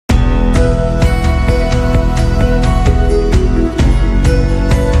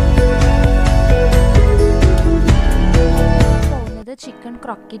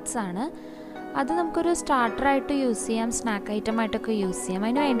Croquettes ആണ്. അത് നമുക്കൊരു സ്റ്റാർട്ടറായിട്ട് യൂസ് ചെയ്യാം, സ്നാക്ക് ഐറ്റം ആയിട്ടൊക്കെ യൂസ് ചെയ്യാം.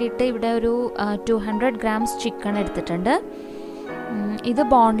 അതിന് വേണ്ടിയിട്ട് ഇവിടെ ഒരു 200 grams ചിക്കൻ എടുത്തിട്ടുണ്ട്. ഇത്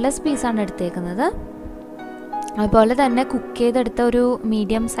ബോൺലെസ് പീസാണ് എടുത്തേക്കുന്നത്. അതുപോലെ തന്നെ കുക്ക് ചെയ്തെടുത്ത ഒരു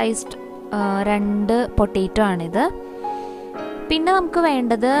മീഡിയം സൈസ്ഡ് 2 പൊട്ടാറ്റോ ആണിത്. പിന്നെ നമുക്ക്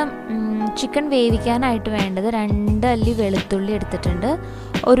വേണ്ടത് ചിക്കൻ വേവിക്കാനായിട്ട് വേണ്ടത് 2 അല്ലി വെളുത്തുള്ളി എടുത്തിട്ടുണ്ട്,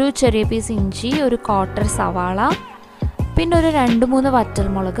 ഒരു ചെറിയ പീസ് ഇഞ്ചി, ഒരു 1/4 സവാള, പിന്നെ ഒരു 2-3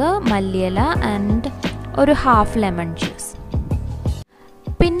 വറ്റൽമുളക്, മല്ലിയില ആൻഡ് ഒരു 1/2 ലെമൺ ജ്യൂസ്.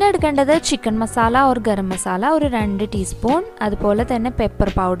 പിന്നെ എടുക്കേണ്ടത് ചിക്കൻ മസാല ഓർ ഗരം മസാല ഒരു 2 ടീസ്പൂൺ, അതുപോലെ തന്നെ പെപ്പർ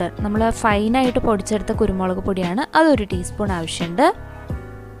പൗഡർ, നമ്മൾ ഫൈനായിട്ട് പൊടിച്ചെടുത്ത കുരുമുളക് പൊടിയാണ്, അതൊരു ടീസ്പൂൺ ആവശ്യമുണ്ട്.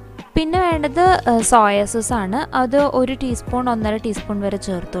 പിന്നെ വേണ്ടത് സോയ സോസ് ആണ്, അത് 1 ടീസ്പൂൺ 1.5 ടീസ്പൂൺ വരെ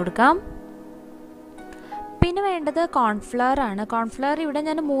ചേർത്ത് കൊടുക്കാം. പിന്നെ വേണ്ടത് കോൺഫ്ലവർ ആണ്. കോൺഫ്ലവർ ഇവിടെ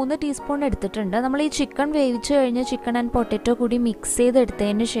ഞാൻ 3 ടീസ്പൂൺ എടുത്തിട്ടുണ്ട്. നമ്മൾ ഈ ചിക്കൻ വേവിച്ച് കഴിഞ്ഞ് ചിക്കൻ ആൻഡ് പൊട്ടാറ്റോ കൂടി മിക്സ്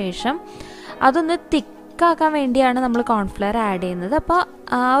ചെയ്തെടുത്തതിന് ശേഷം അതൊന്ന് തിക്കാക്കാൻ വേണ്ടിയാണ് നമ്മൾ കോൺഫ്ലവർ ആഡ് ചെയ്യുന്നത്. അപ്പോൾ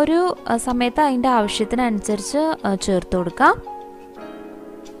ആ ഒരു സമയത്ത് അതിൻ്റെ ആവശ്യത്തിനനുസരിച്ച് ചേർത്ത് കൊടുക്കാം.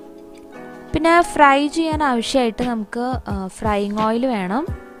 പിന്നെ ഫ്രൈ ചെയ്യാൻ ആവശ്യമായിട്ട് നമുക്ക് ഫ്രൈയിങ് ഓയിൽ വേണം.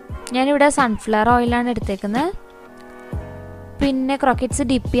 ഞാനിവിടെ സൺഫ്ലവർ ഓയിലാണ് എടുത്തേക്കുന്നത്. പിന്നെ ക്രോക്കറ്റ്സ്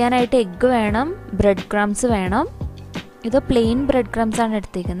ഡിപ്പ് ചെയ്യാനായിട്ട് എഗ്ഗ് വേണം, ബ്രെഡ് ക്രംസ് വേണം. ഇത് പ്ലെയിൻ ബ്രെഡ് ക്രംസ് ആണ്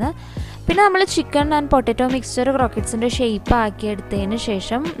എടുത്തേക്കുന്നത്. പിന്നെ നമ്മൾ chicken and potato mixture ക്രോക്കറ്റ്സിൻ്റെ shape ആക്കി എടുത്തതിന്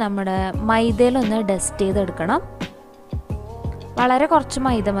ശേഷം നമ്മുടെ മൈദയിലൊന്ന് ഡസ്റ്റ് ചെയ്തെടുക്കണം. വളരെ കുറച്ച്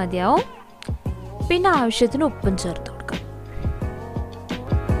മൈദ മതിയാവും. പിന്നെ ആവശ്യത്തിന് ഉപ്പും ചേർത്ത് കൊടുക്കാം.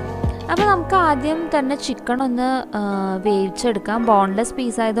 അപ്പോൾ നമുക്ക് ആദ്യം തന്നെ ചിക്കൻ ഒന്ന് വേവിച്ചെടുക്കാം. ബോൺലെസ്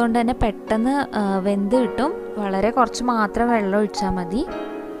പീസ് ആയതുകൊണ്ട് തന്നെ പെട്ടെന്ന് വെന്ത് കിട്ടും. വളരെ കുറച്ച് മാത്രം വെള്ളം ഒഴിച്ചാൽ മതി.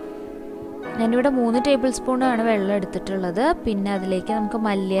 ഞാനിവിടെ 3 ടേബിൾ സ്പൂണാണ് വെള്ളം എടുത്തിട്ടുള്ളത്. പിന്നെ അതിലേക്ക് നമുക്ക്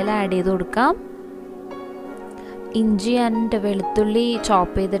മല്ലിയില ആഡ് ചെയ്ത് കൊടുക്കാം. ഇഞ്ചി ആൻഡ് വെളുത്തുള്ളി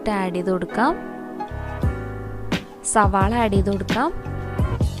ചോപ്പ് ചെയ്തിട്ട് ആഡ് ചെയ്ത് കൊടുക്കാം. സവാള ആഡ് ചെയ്ത് കൊടുക്കാം.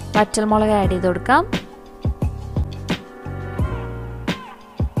 വറ്റൽമുളക് ആഡ് ചെയ്ത് കൊടുക്കാം.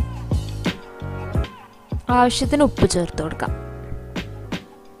 ആവശ്യത്തിന് ഉപ്പ് ചേർത്ത് കൊടുക്കാം.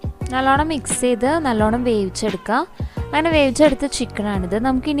 നല്ലോണം മിക്സ് ചെയ്ത് നല്ലോണം വേവിച്ചെടുക്കാം. അങ്ങനെ വേവിച്ചെടുത്ത ചിക്കനാണിത്.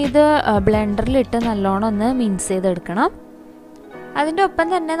 നമുക്കിനി ഇത് ബ്ലെൻഡറിലിട്ട് നല്ലോണം ഒന്ന് മിക്സ് ചെയ്തെടുക്കണം. അതിൻ്റെ ഒപ്പം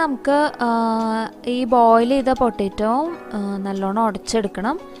തന്നെ നമുക്ക് ഈ ബോയിൽ ചെയ്ത പൊട്ടാറ്റോവും നല്ലോണം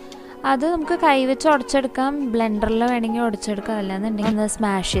ഉടച്ചെടുക്കണം. അത് നമുക്ക് കൈവച്ച് ഉടച്ചെടുക്കാം, ബ്ലെൻഡറിൽ വേണമെങ്കിൽ ഉടച്ചെടുക്കാം, അല്ലാന്നുണ്ടെങ്കിൽ ഒന്ന്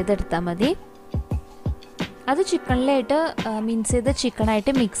സ്മാഷ് ചെയ്തെടുത്താൽ മതി. അത് ചിക്കനിലായിട്ട് മിക്സ് ചെയ്ത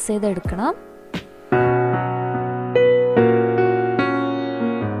ചിക്കനായിട്ട് മിക്സ് ചെയ്തെടുക്കണം.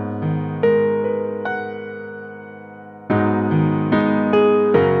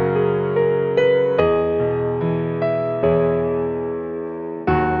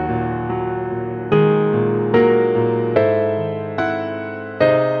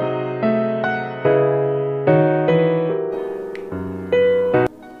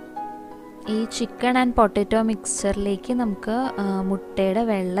 ഈ ചിക്കൻ ആൻഡ് പൊട്ടാറ്റോ മിക്സ്ചറിലേക്ക് നമുക്ക് മുട്ടയുടെ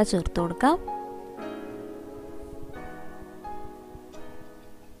വെള്ള ചേർത്ത് കൊടുക്കാം.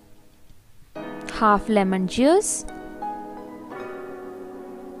 ഹാഫ് ലെമൺ ജ്യൂസ്,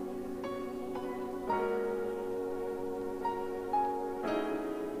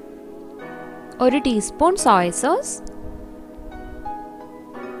 ഒരു ടീസ്പൂൺ സോയ സോസ്,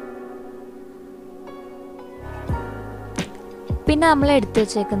 പിന്നെ നമ്മൾ എടുത്തു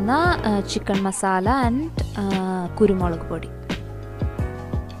വെച്ചേക്കുന്ന ചിക്കൻ മസാല ആൻഡ് കുരുമുളക് പൊടി.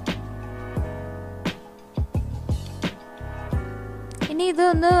 ഇനി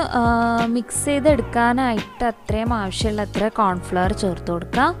ഇതൊന്ന് മിക്സ് ചെയ്തെടുക്കാനായിട്ട് അത്രയും ആവശ്യമുള്ള അത്ര കോൺഫ്ലവർ ചേർത്ത്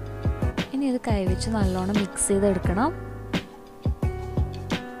കൊടുക്കാം. ഇനി ഇത് കൈവച്ച് നല്ലോണം മിക്സ് ചെയ്തെടുക്കണം.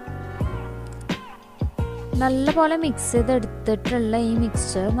 നല്ലപോലെ മിക്സ് ചെയ്തെടുത്തിട്ടുള്ള ഈ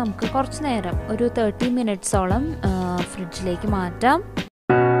മിക്സ്ചർ നമുക്ക് കുറച്ച് നേരം ഒരു 30 മിനിറ്റ്സോളം ഫ്രിഡ്ജിലേക്ക് മാറ്റാം.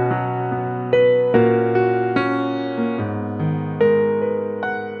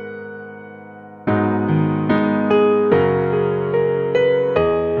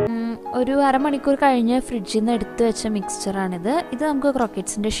 ഒരു അരമണിക്കൂർ കഴിഞ്ഞ് ഫ്രിഡ്ജിൽ നിന്ന് എടുത്ത് വെച്ച മിക്സ്ചറാണിത്. ഇത് നമുക്ക്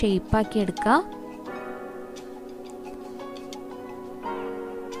ക്രോക്കറ്റ്സിൻ്റെ ഷേപ്പാക്കി എടുക്കാം.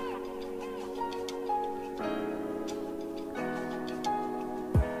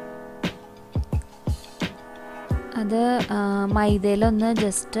 അത് മൈദയിലൊന്ന്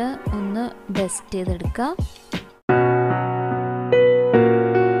ജസ്റ്റ് ഒന്ന് ഡസ്റ്റ് ചെയ്തെടുക്കുക.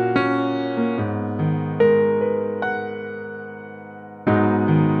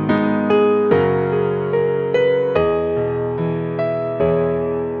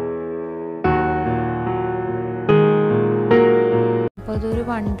 അപ്പോൾ അതൊരു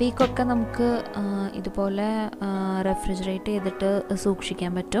 1 വീക്കൊക്കെ നമുക്ക് ഇതുപോലെ റെഫ്രിജറേറ്റ് ചെയ്തിട്ട്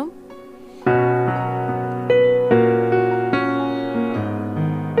സൂക്ഷിക്കാൻ പറ്റും.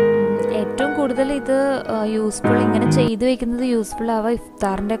 ഏറ്റവും കൂടുതൽ ഇത് യൂസ്ഫുൾ ഇങ്ങനെ ചെയ്ത് വയ്ക്കുന്നത് യൂസ്ഫുൾ ആവുക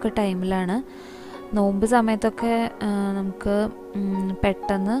ഇഫ്താറിൻ്റെ ഒക്കെ ടൈമിലാണ്. നോമ്പ് സമയത്തൊക്കെ നമുക്ക്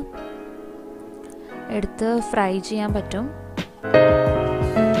പെട്ടെന്ന് എടുത്ത് ഫ്രൈ ചെയ്യാൻ പറ്റും.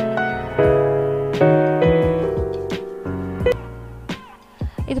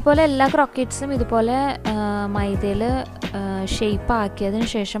 ഇതുപോലെ എല്ലാ ക്രോക്കറ്റ്സും ഇതുപോലെ മൈദയിൽ ഷേപ്പ് ആക്കിയതിന്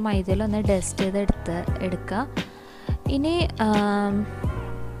ശേഷം മൈദയിൽ ഒന്ന് ഡസ്റ്റ് ചെയ്ത് എടുക്കുക. ഇനി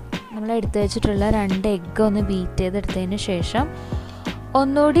നമ്മൾ എടുത്തു വെച്ചിട്ടുള്ള 2 എഗ്ഗ് ഒന്ന് ബീറ്റ് ചെയ്തെടുത്തതിന് ശേഷം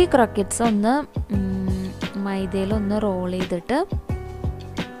ഒന്നുകൂടി ക്രോക്കറ്റ്സ് ഒന്ന് മൈദയിൽ ഒന്ന് റോൾ ചെയ്തിട്ട്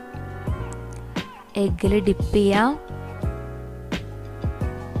എഗ്ഗിൽ ഡിപ്പ് ചെയ്യാം.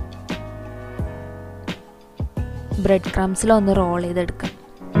 ബ്രെഡ് ക്രംസിൽ ഒന്ന് റോൾ ചെയ്തെടുക്കാം.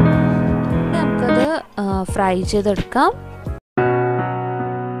 നമുക്കത് ഫ്രൈ ചെയ്തെടുക്കാം.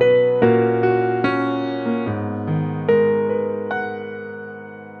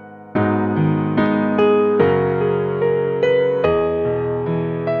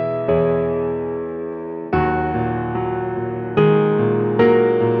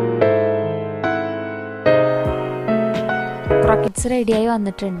 ക്രോക്കറ്റ്സ് റെഡിയായി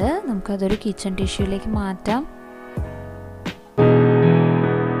വന്നിട്ടുണ്ട്. നമുക്കതൊരു കിച്ചൺ ടിഷ്യൂയിലേക്ക് മാറ്റാം.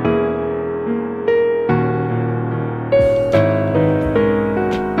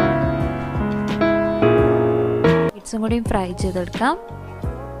 ക്രോക്കറ്റ്സും കൂടി ഫ്രൈ ചെയ്തെടുക്കാം.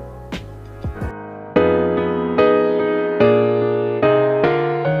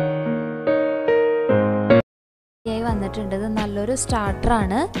 വന്നിട്ടുണ്ട്. ഇത് നല്ലൊരു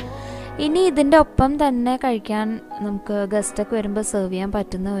സ്റ്റാർട്ടറാണ്. ഇനി ഇതിൻ്റെ ഒപ്പം തന്നെ കഴിക്കാൻ നമുക്ക് ഗസ്റ്റൊക്കെ വരുമ്പോൾ സെർവ് ചെയ്യാൻ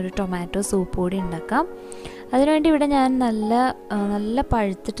പറ്റുന്ന ഒരു ടൊമാറ്റോ സൂപ്പ് കൂടി ഉണ്ടാക്കാം. അതിനുവേണ്ടി ഇവിടെ ഞാൻ നല്ല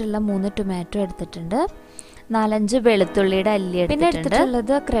പഴുത്തിട്ടുള്ള 3 ടൊമാറ്റോ എടുത്തിട്ടുണ്ട്. 4-5 വെളുത്തുള്ളിയുടെ അല്ലി പിന്നെ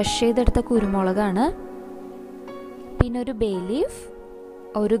എടുത്തിട്ടുള്ളത് ക്രഷ് ചെയ്തെടുത്ത കുരുമുളകാണ്. പിന്നെ ഒരു ബേ ലീഫ്,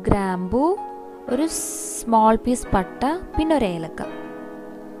 ഒരു ഗ്രാമ്പൂ, ഒരു സ്മോൾ പീസ് പട്ട, പിന്നെ ഒരു ഏലക്ക.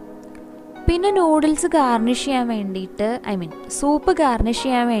 പിന്നെ നൂഡിൽസ് ഗാർണിഷ് ചെയ്യാൻ വേണ്ടിയിട്ട് സൂപ്പ് ഗാർണിഷ്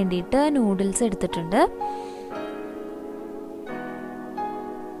ചെയ്യാൻ വേണ്ടിയിട്ട് നൂഡിൽസ് എടുത്തിട്ടുണ്ട്.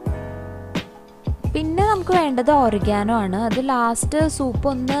 പിന്നെ നമുക്ക് വേണ്ടത് ഒറിഗാനോ ആണ്. അത് ലാസ്റ്റ് സൂപ്പ്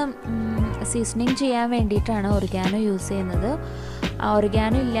ഒന്ന് സീസണിങ് ചെയ്യാൻ വേണ്ടിയിട്ടാണ് ഒറിഗാനോ യൂസ് ചെയ്യുന്നത്.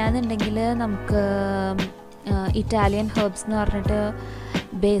 ഒറിഗാനോ ഇല്ലയെന്നുണ്ടെങ്കിൽ നമുക്ക് ഇറ്റാലിയൻ ഹെർബ്സ് എന്ന് പറഞ്ഞിട്ട്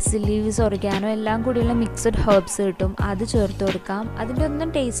ബേസിൽ ലീവ്സ്, ഒറിഗാനോ എല്ലാം കൂടിയുള്ള മിക്സഡ് ഹെർബ്സ് കിട്ടും. അത് ചേർത്ത് കൊടുക്കാം. അതിൻ്റെ ഒന്നും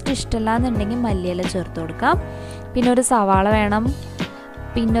ടേസ്റ്റ് ഇഷ്ടമല്ല എന്നുണ്ടെങ്കിൽ മല്ലിയില ചേർത്ത് കൊടുക്കാം. പിന്നെ ഒരു സവാള വേണം.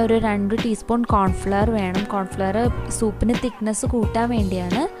 പിന്നെ ഒരു 2 ടീസ്പൂൺ കോൺഫ്ലവർ വേണം. കോൺഫ്ലവർ സൂപ്പിന് തിക്നെസ് കൂട്ടാൻ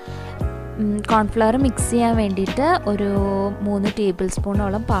വേണ്ടിയാണ്. കോൺഫ്ലവർ മിക്സ് ചെയ്യാൻ വേണ്ടിയിട്ട് ഒരു 3 ടേബിൾ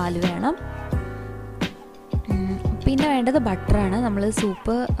സ്പൂണോളം പാൽ വേണം. പിന്നെ വേണ്ടത് ബട്ടറാണ്. നമ്മൾ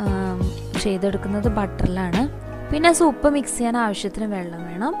സൂപ്പ് ചെയ്തെടുക്കുന്നത് ബട്ടറിലാണ്. പിന്നെ സൂപ്പ് മിക്സ് ചെയ്യാൻ ആവശ്യത്തിന് വെള്ളം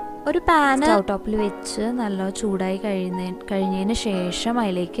വേണം. ഒരു പാൻ സ്റ്റൗ ടോപ്പിൽ വെച്ച് നല്ല ചൂടായി കഴിഞ്ഞതിന് ശേഷം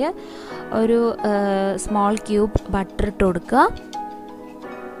അതിലേക്ക് ഒരു സ്മോൾ ക്യൂബ് ബട്ടർ ഇട്ട് കൊടുക്കുക.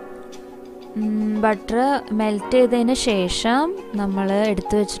 ബട്ടർ മെൽറ്റ് ചെയ്തതിന് ശേഷം നമ്മൾ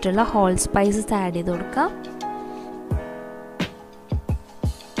എടുത്തു വെച്ചിട്ടുള്ള ഹോൾ സ്പൈസസ് ആഡ് ചെയ്ത് കൊടുക്കുക.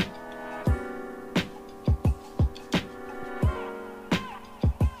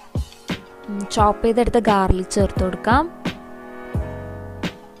 ചോപ്പ് ചെയ്തെടുത്ത ഗാർലിക് ചേർത്ത് കൊടുക്കാം.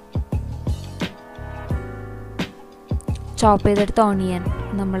 ചോപ്പ് ചെയ്തെടുത്ത ഓണിയൻ,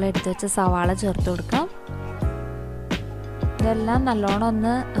 നമ്മൾ എടുത്ത് വെച്ച സവാള ചേർത്ത് കൊടുക്കാം. ഇതെല്ലാം നല്ലോണം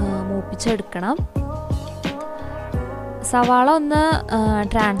ഒന്ന് മൂപ്പിച്ചെടുക്കണം. സവാള ഒന്ന്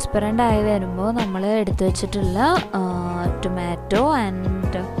ട്രാൻസ്പെറൻ്റ് ആയി വരുമ്പോൾ നമ്മൾ എടുത്തു വെച്ചിട്ടുള്ള ടൊമാറ്റോ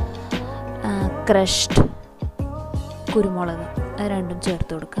ആൻഡ് ക്രഷ്ഡ് കുരുമുളക് അത് രണ്ടും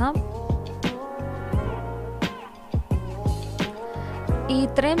ചേർത്ത് കൊടുക്കാം.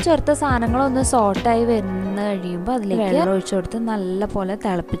 ഇത്രയും ചേർത്ത സാധനങ്ങളൊന്ന് സോട്ടായി വരുന്ന കഴിയുമ്പോൾ അതിലേക്ക് വെള്ളം ഒഴിച്ചു കൊടുത്ത് നല്ല പോലെ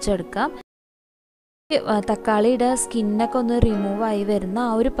തിളപ്പിച്ചെടുക്കാം. തക്കാളിയുടെ സ്കിന്നൊക്കെ ഒന്ന് റിമൂവ് ആയി വരുന്ന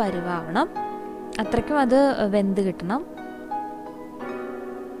ആ ഒരു പരുവാവണം. അത്രയ്ക്കും അത് വെന്ത് കിട്ടണം.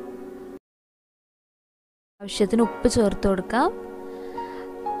 ആവശ്യത്തിന് ഉപ്പ് ചേർത്ത് കൊടുക്കാം.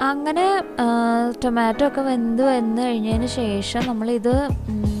 അങ്ങനെ ടൊമാറ്റോ ഒക്കെ വെന്ത് കഴിഞ്ഞതിന് ശേഷം നമ്മളിത്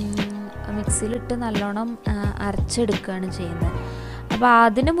മിക്സിയിലിട്ട് നല്ലോണം അരച്ചെടുക്കുകയാണ് ചെയ്യുന്നത്. അപ്പോൾ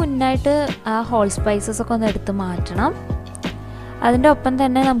അതിന് മുന്നായിട്ട് ആ ഹോൾ സ്പൈസസ് ഒക്കെ ഒന്ന് എടുത്ത് മാറ്റണം. അതിൻ്റെ ഒപ്പം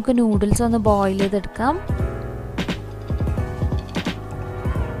തന്നെ നമുക്ക് നൂഡിൽസ് ഒന്ന് ബോയിൽ ചെയ്തെടുക്കാം.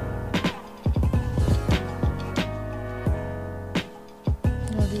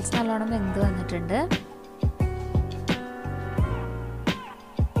 നൂഡിൽസ് നല്ലോണം വെന്ത് വന്നിട്ടുണ്ട്.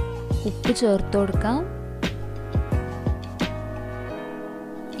 ഉപ്പ് ചേർത്ത് കൊടുക്കാം.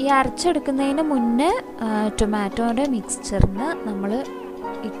 ഈ അരച്ചെടുക്കുന്നതിന് മുന്നേ ടൊമാറ്റോയുടെ മിക്സ്ചറിന് നമ്മൾ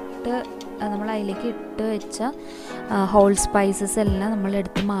അതിലേക്ക് ഇട്ട് വെച്ച ഹോൾ സ്പൈസസ് എല്ലാം നമ്മൾ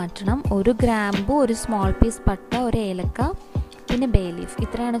എടുത്ത് മാറ്റണം. ഒരു ഗ്രാമ്പു, ഒരു സ്മോൾ പീസ് പട്ട, ഒരു ഏലക്ക, പിന്നെ ബേ ലീഫ്,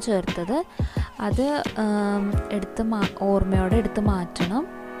 ഇത്രയാണ് ചേർത്തത്. അത് ഓർമ്മയോടെ എടുത്ത് മാറ്റണം.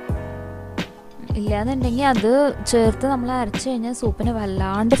 ഇല്ലാന്നുണ്ടെങ്കിൽ അത് ചേർത്ത് നമ്മൾ അരച്ച് കഴിഞ്ഞാൽ സൂപ്പിന്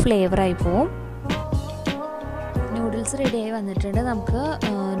വല്ലാണ്ട് ഫ്ലേവറായി പോവും. നൂഡിൽസ് റെഡിയായി വന്നിട്ടുണ്ട്. നമുക്ക്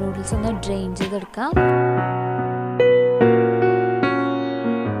നൂഡിൽസ് ഒന്ന് ഡ്രെയിൻ ചെയ്തെടുക്കാം.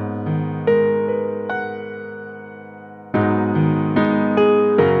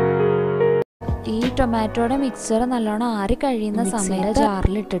 ഈ ടൊമാറ്റോയുടെ മിക്സ്ചർ നല്ലോണം ആറി കഴിയുന്ന സമയത്ത്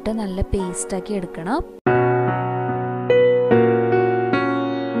ജാറിലിട്ടിട്ട് നല്ല പേസ്റ്റാക്കി എടുക്കണം.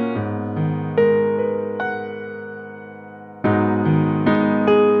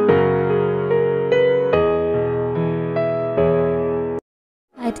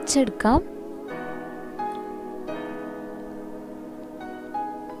 അരിച്ചെടുക്കാം.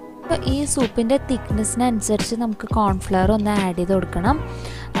 ഈ സൂപ്പിൻ്റെ തിക്നെസ്സിനനുസരിച്ച് നമുക്ക് കോൺഫ്ലവർ ഒന്ന് ആഡ് ചെയ്ത് കൊടുക്കണം.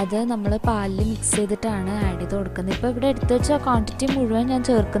 അത് നമ്മൾ പാലിൽ മിക്സ് ചെയ്തിട്ടാണ് ആഡ് ചെയ്ത് കൊടുക്കുന്നത്. ഇപ്പോൾ ഇവിടെ എടുത്തു വെച്ച ക്വാണ്ടിറ്റി മുഴുവൻ ഞാൻ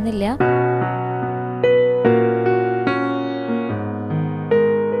ചേർക്കുന്നില്ല.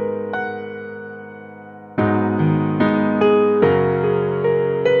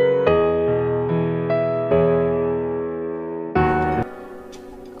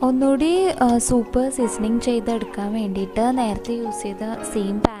 ഒന്നുകൂടി സൂപ്പ് സീസണിങ് ചെയ്തെടുക്കാൻ വേണ്ടിയിട്ട് നേരത്തെ യൂസ് ചെയ്ത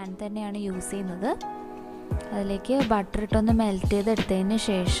സെയിം പാൻ തന്നെയാണ് യൂസ് ചെയ്യുന്നത്. അതിലേക്ക് ബട്ടർ ഇട്ടൊന്ന് മെൽറ്റ് ചെയ്തെടുത്തതിന്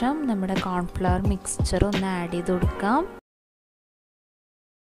ശേഷം നമ്മുടെ കോൺഫ്ലവർ മിക്സ്ചർ ഒന്ന് ആഡ് ചെയ്ത് കൊടുക്കാം.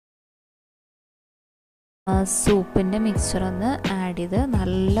 സൂപ്പിൻ്റെ മിക്സ്ചർ ഒന്ന് ആഡ് ചെയ്ത്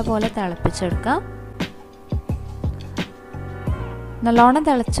നല്ലപോലെ തിളപ്പിച്ചെടുക്കാം. നല്ലോണം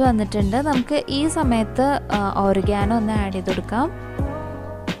തിളച്ച് വന്നിട്ടുണ്ട്. നമുക്ക് ഈ സമയത്ത് ഓറിഗാനോ ഒന്ന് ആഡ് ചെയ്ത് കൊടുക്കാം.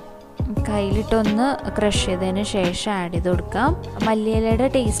 കയ്യിലിട്ടൊന്ന് ക്രഷ് ചെയ്തതിന് ശേഷം ആഡ് ചെയ്ത് കൊടുക്കാം. മല്ലിയിലയുടെ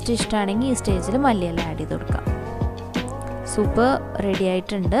ടേസ്റ്റ് ഇഷ്ടമാണെങ്കിൽ ഈ സ്റ്റേജിൽ മല്ലിയില ആഡ് ചെയ്ത് കൊടുക്കാം. സൂപ്പ് റെഡി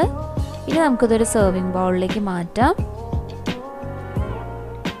ആയിട്ടുണ്ട്. ഇനി നമുക്കിതൊരു സെർവിങ് ബൗളിലേക്ക് മാറ്റാം.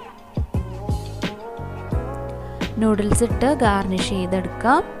 നൂഡിൽസ് ഇട്ട് ഗാർണിഷ്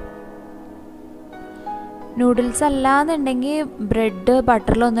ചെയ്തെടുക്കാം. നൂഡിൽസ് അല്ലാന്നുണ്ടെങ്കിൽ ബ്രെഡ്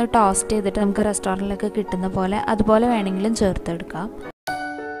ബട്ടറിലൊന്ന് ടോസ്റ്റ് ചെയ്തിട്ട് നമുക്ക് റെസ്റ്റോറൻറ്റിലൊക്കെ കിട്ടുന്ന പോലെ അതുപോലെ വേണമെങ്കിലും ചേർത്തെടുക്കാം.